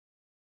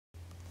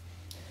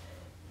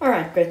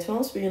Alright, grade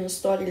 12s, we're going to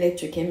start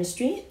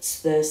electrochemistry.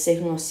 It's the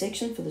second last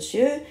section for this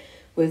year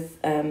with,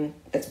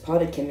 it's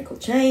part of chemical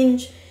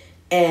change.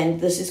 And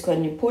this is quite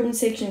an important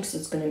section because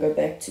it's going to go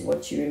back to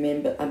what you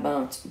remember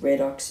about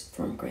redox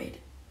from grade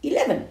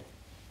 11.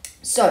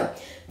 So,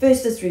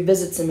 first let's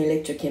revisit some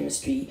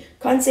electrochemistry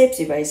concepts.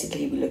 So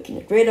basically we're looking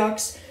at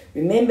redox.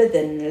 Remember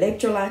that an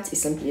electrolyte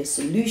is simply a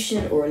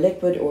solution or a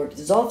liquid or a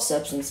dissolved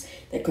substance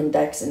that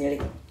conducts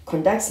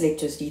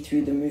electricity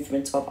through the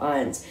movement of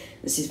ions.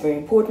 This is very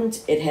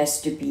important. It has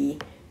to be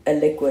a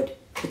liquid,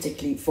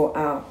 particularly for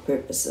our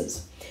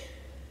purposes.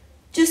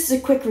 Just a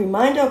quick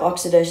reminder of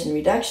oxidation and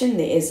reduction.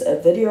 There is a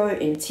video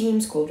in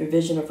Teams called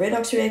Revision of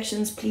Redox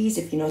Reactions. Please,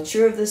 if you're not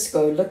sure of this,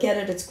 go look at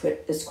it.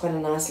 It's quite a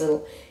nice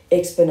little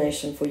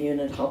explanation for you,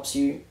 and it helps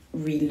you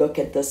re-look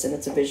at this, and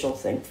it's a visual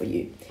thing for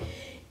you.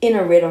 In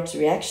a redox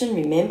reaction,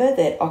 remember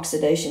that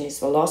oxidation is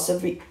the loss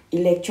of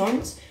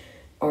electrons.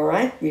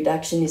 Alright,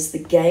 reduction is the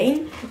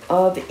gain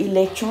of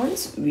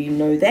electrons. We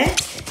know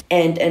that.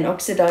 And an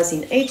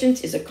oxidizing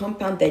agent is a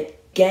compound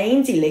that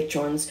gains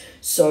electrons,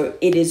 so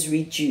it is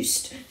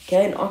reduced.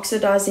 Okay, an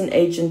oxidizing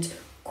agent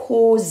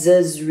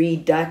causes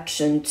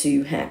reduction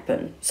to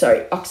happen.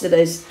 Sorry,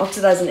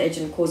 oxidizing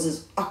agent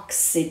causes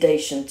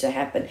oxidation to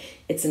happen.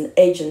 It's an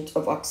agent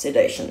of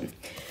oxidation.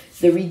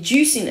 The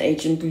reducing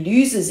agent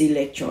loses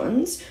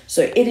electrons,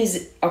 so it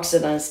is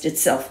oxidized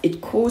itself. It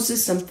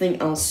causes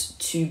something else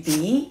to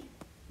be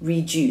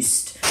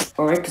reduced,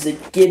 all right, because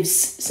it gives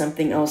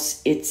something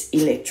else its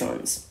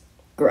electrons.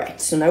 Great,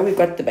 so now we've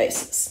got the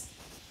basis.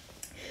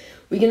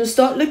 We're going to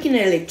start looking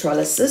at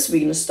electrolysis. We're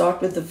going to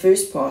start with the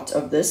first part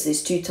of this.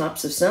 There's two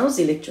types of cells,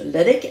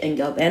 electrolytic and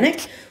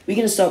galvanic. We're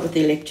going to start with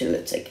the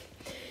electrolytic.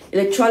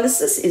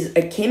 Electrolysis is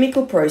a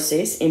chemical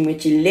process in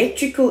which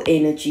electrical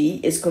energy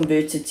is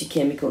converted to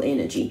chemical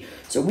energy.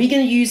 So we're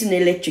going to use an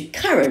electric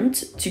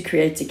current to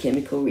create a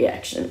chemical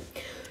reaction.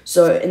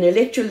 So an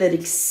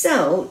electrolytic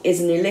cell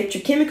is an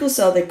electrochemical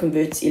cell that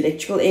converts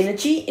electrical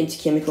energy into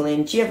chemical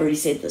energy. I've already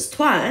said this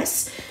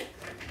twice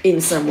in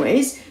some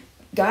ways.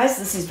 Guys,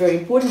 this is very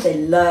important. They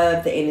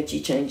love the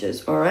energy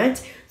changes, all right?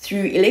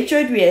 Through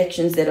electrode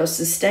reactions that are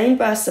sustained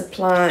by a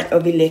supply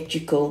of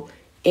electrical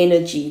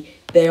energy.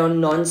 They are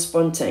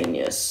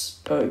non-spontaneous,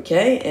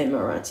 okay? And my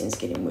writing's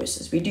getting worse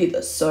as we do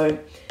this. So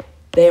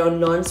they are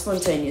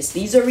non-spontaneous.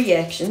 These are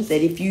reactions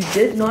that if you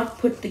did not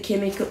put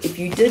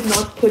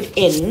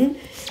in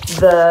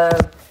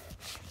the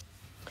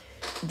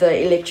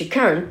electric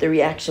current, the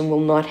reaction will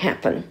not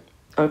happen.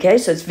 Okay,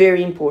 so it's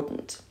very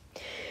important.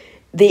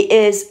 There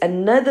is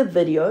another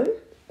video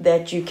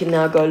that you can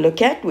now go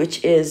look at,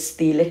 which is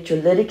the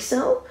electrolytic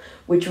cell,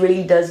 which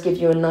really does give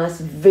you a nice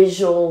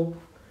visual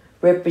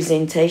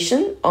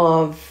representation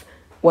of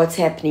what's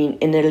happening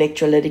in an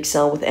electrolytic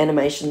cell with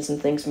animations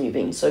and things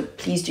moving. So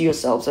please do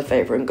yourselves a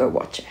favor and go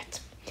watch it.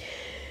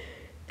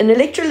 An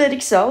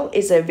electrolytic cell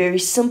is a very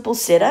simple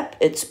setup.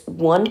 It's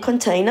one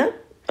container,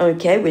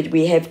 okay, where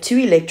we have two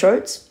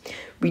electrodes.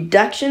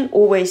 Reduction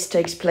always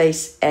takes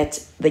place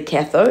at the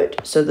cathode.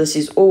 So this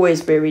is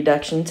always where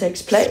reduction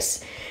takes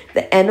place.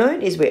 The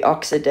anode is where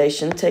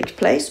oxidation takes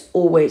place.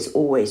 Always,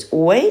 always,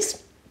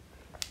 always.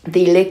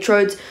 The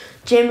electrodes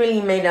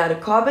generally made out of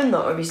carbon,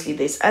 though obviously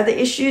there's other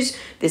issues.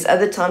 There's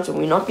other times when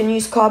we're not going to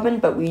use carbon,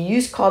 but we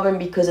use carbon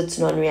because it's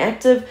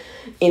non-reactive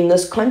in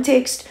this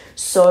context,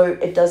 so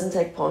it doesn't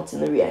take part in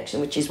the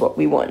reaction, which is what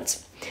we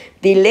want.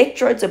 The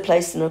electrodes are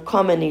placed in a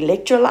common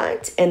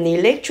electrolyte, and the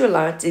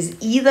electrolyte is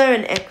either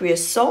an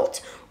aqueous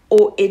salt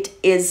or it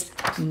is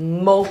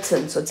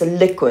molten, so it's a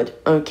liquid,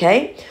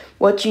 okay?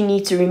 What you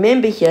need to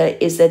remember here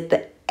is that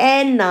the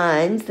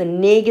anions, the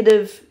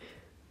negative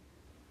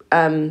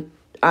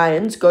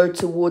ions, go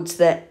towards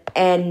the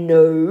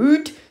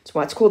anode. That's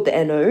why it's called the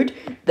anode.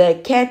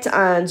 The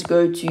cations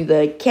go to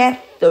the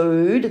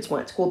cathode. That's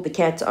why it's called the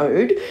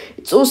cathode.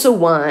 It's also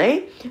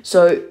why.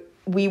 So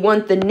we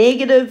want the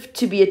negative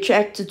to be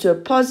attracted to a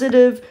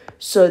positive.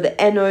 So the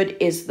anode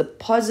is the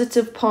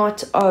positive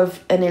part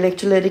of an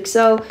electrolytic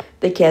cell.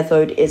 The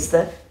cathode is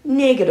the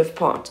negative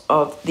part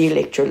of the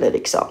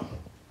electrolytic cell.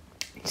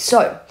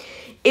 So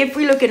if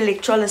we look at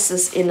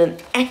electrolysis in an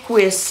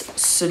aqueous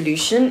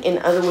solution, in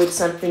other words,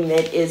 something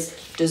that is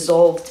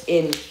dissolved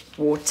in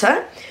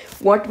water,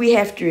 what we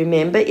have to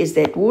remember is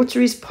that water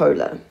is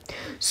polar.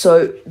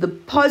 So the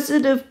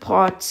positive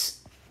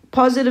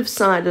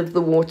side of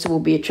the water will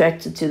be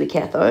attracted to the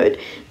cathode.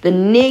 The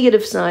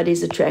negative side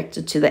is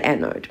attracted to the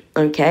anode,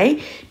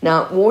 okay?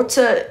 Now,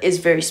 water is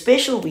very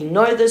special. We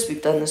know this.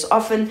 We've done this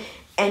often.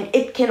 And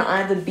it can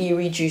either be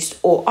reduced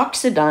or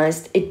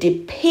oxidized. It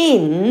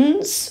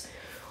depends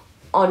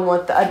on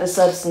what the other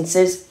substance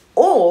is,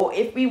 or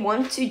if we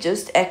want to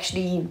just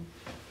actually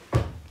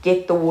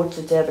get the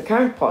water to have a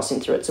current passing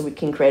through it so we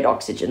can create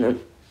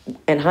oxygen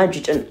and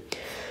hydrogen.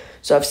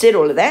 So I've said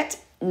all of that.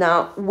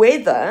 Now,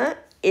 whether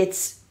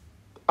it's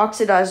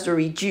oxidized or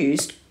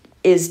reduced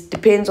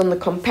depends on the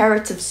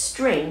comparative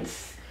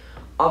strength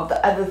of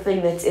the other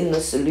thing that's in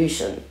the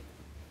solution.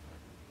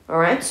 All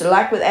right, so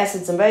like with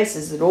acids and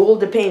bases, it all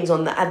depends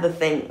on the other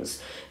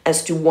things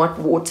as to what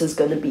water is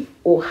going to be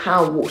or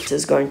how water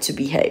is going to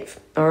behave.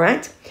 All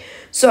right,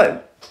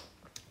 so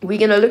we're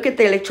going to look at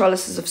the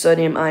electrolysis of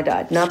sodium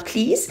iodide. Now,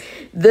 please,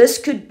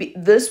 this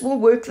will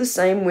work the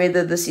same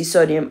whether this is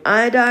sodium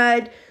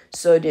iodide,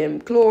 sodium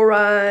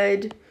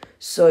chloride,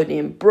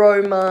 sodium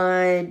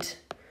bromide,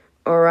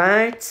 all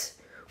right,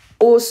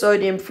 or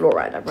sodium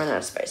fluoride. I've run out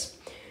of space.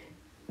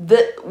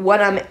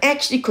 What I'm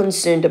actually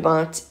concerned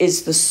about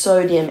is the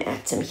sodium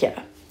atom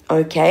here,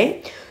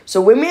 okay? So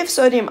when we have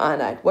sodium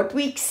iodide, what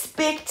we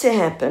expect to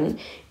happen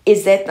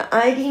is that the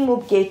iodine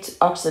will get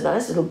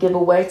oxidized. It'll give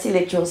away its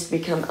electrons to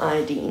become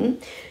iodine,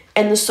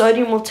 and the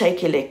sodium will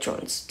take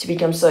electrons to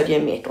become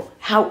sodium metal.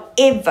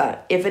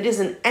 However, if it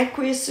is an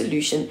aqueous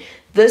solution,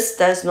 this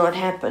does not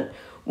happen.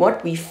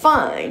 What we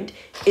find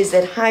is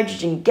that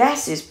hydrogen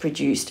gas is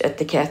produced at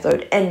the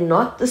cathode and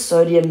not the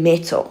sodium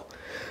metal.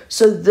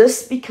 So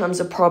this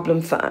becomes a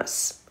problem for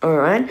us, all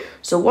right?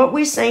 So what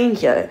we're saying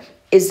here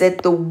is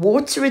that the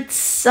water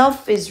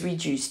itself is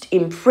reduced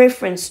in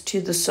preference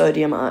to the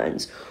sodium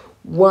ions.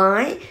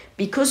 Why?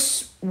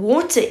 Because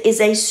water is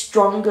a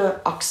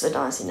stronger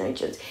oxidizing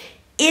agent.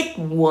 It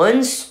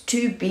wants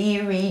to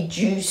be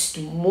reduced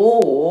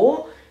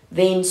more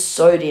than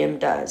sodium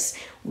does.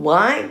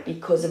 Why?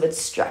 Because of its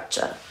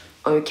structure.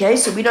 Okay,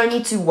 so we don't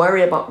need to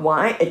worry about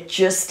why, it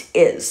just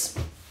is.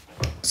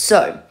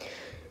 So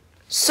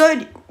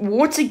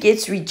water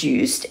gets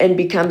reduced and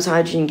becomes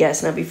hydrogen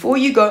gas. Now, before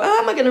you go,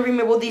 am I going to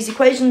remember all these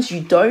equations?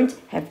 You don't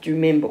have to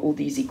remember all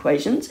these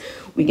equations.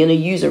 We're going to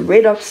use a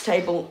redox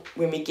table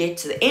when we get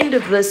to the end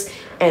of this,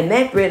 and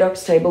that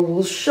redox table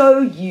will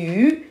show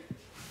you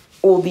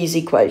all these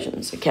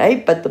equations, okay?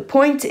 But the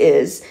point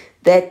is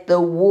that the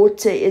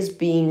water is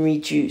being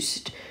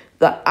reduced.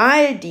 The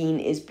iodine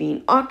is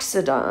being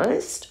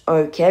oxidized,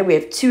 okay? We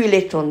have 2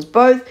 electrons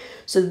both.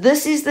 So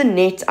this is the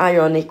net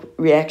ionic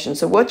reaction.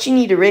 So what you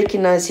need to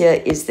recognize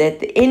here is that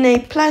the Na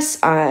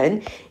plus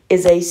ion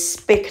is a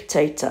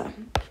spectator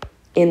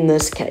in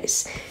this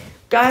case.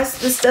 Guys,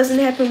 this doesn't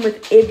happen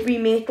with every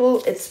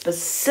metal. It's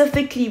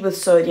specifically with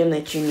sodium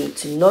that you need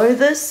to know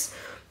this,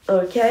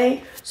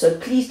 okay? So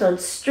please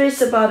don't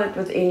stress about it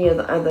with any of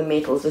the other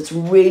metals. It's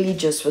really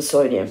just for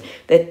sodium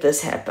that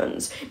this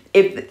happens.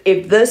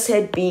 If this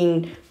had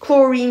been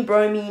chlorine,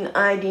 bromine,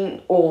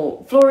 iodine,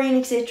 or fluorine,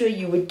 etc.,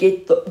 you would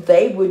get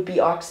they would be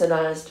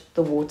oxidized.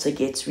 The water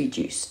gets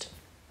reduced.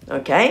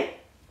 Okay?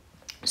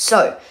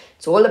 So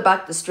it's all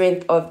about the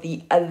strength of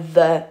the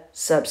other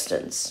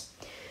substance.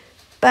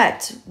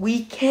 But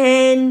we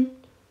can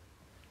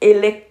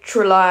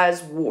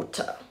electrolyze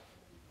water,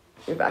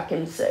 if I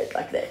can say it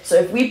like that. So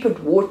if we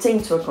put water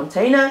into a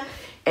container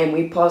and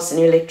we pass an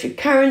electric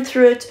current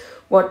through it,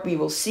 what we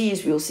will see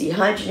is we will see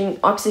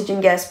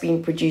oxygen gas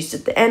being produced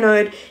at the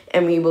anode,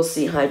 and we will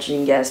see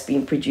hydrogen gas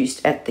being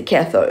produced at the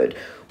cathode.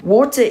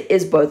 Water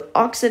is both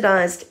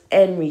oxidized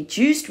and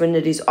reduced. When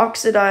it is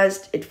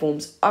oxidized, it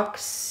forms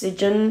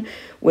oxygen.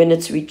 When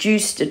it's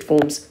reduced, it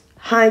forms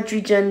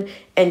hydrogen.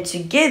 And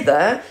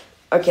together,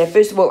 okay,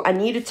 first of all, I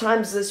need to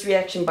times this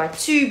reaction by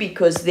 2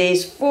 because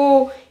there's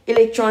 4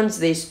 electrons,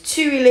 there's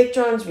 2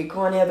 electrons. We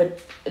can't have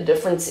a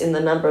difference in the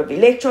number of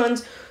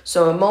electrons.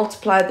 So I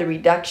multiply the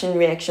reduction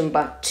reaction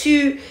by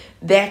 2.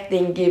 That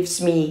then gives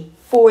me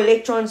 4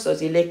 electrons.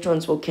 Those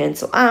electrons will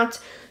cancel out.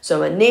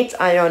 So a net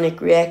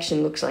ionic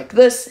reaction looks like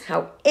this.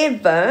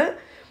 However,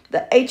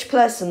 the H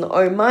plus and the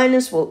O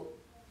minus will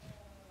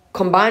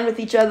combine with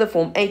each other,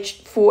 form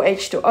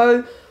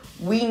 4H2O.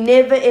 We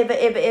never, ever,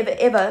 ever, ever,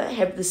 ever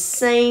have the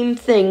same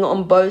thing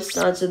on both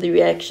sides of the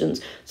reactions.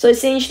 So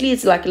essentially,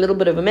 it's like a little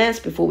bit of a mass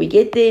before we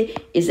get there,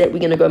 is that we're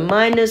going to go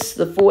minus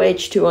the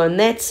 4H2O on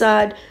that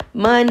side,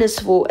 minus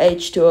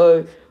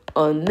 4H2O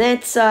on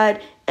that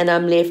side, and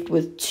I'm left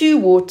with 2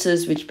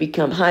 waters, which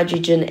become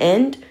hydrogen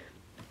and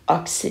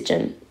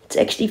oxygen. It's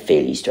actually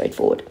fairly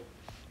straightforward.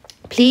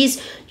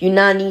 Please, you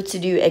now need to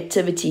do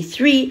activity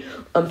 3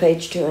 on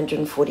page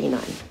 249.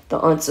 The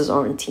answers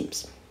are in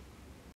teams.